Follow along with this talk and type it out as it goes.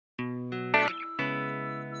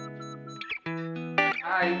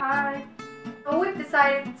Hi. Hi. So we've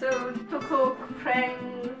decided to cook French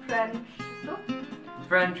soup.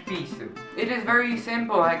 French pea soup. It is very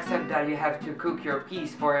simple, except that you have to cook your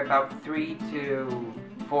peas for about 3 to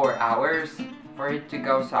 4 hours for it to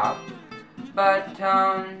go soft. But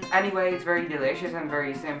anyway, it's very delicious and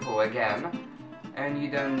very simple again. And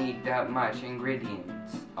you don't need that much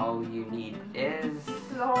ingredients. All you need is...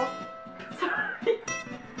 Sorry.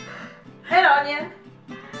 An onion.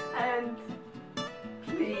 And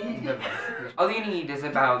pea. All you need is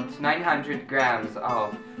about 900 grams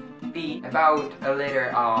of pea, about a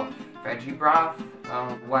liter of veggie broth,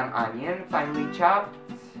 1 onion finely chopped,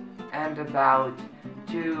 and about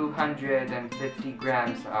 250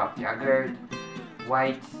 grams of yogurt,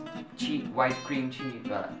 white cream cheese,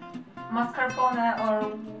 Mascarpone or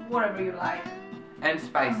whatever you like. and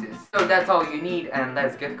spices. So that's all you need, and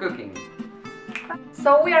let's get cooking.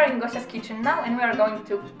 So we are in Gosia's kitchen now and we are going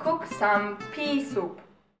to cook some pea soup.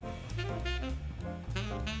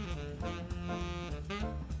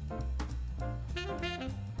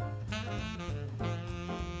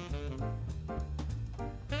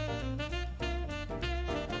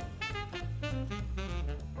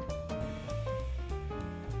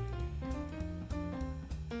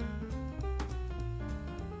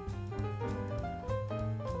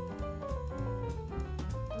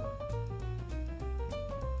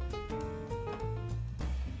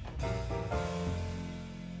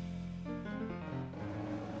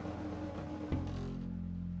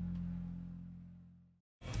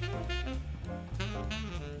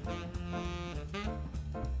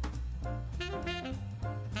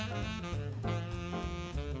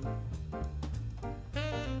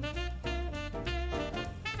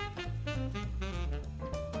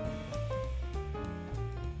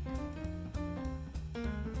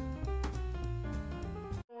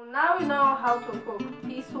 Now we know how to cook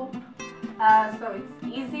pea soup, so it's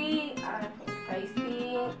easy, I think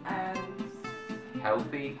tasty and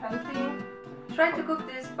Healthy. Try to cook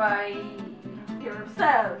this by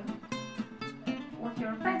yourself, with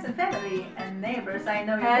your friends and family and neighbors. I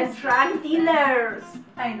know you And drunk dinners.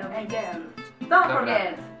 I know. Again. Don't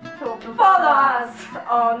forget To follow us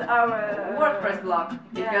on our WordPress blog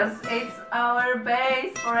because it's our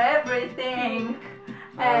base for everything.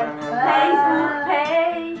 and Facebook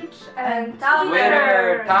page and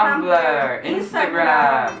Twitter, Tumblr,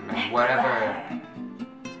 Instagram, whatever.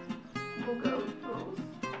 Google.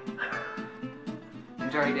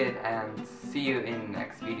 Enjoyed it, and see you in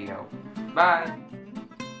next video. Bye!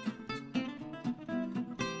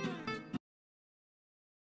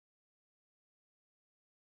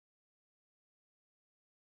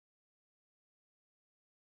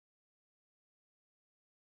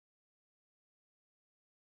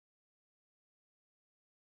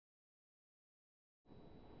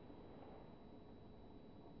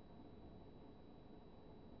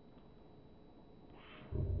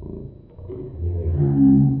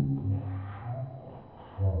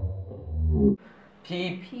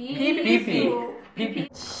 Pee.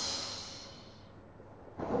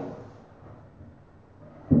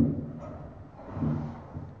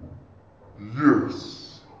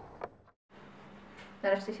 Yes.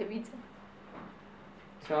 Nareszcie się widzę.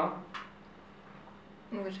 Co?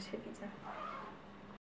 Mówię, że się widzę.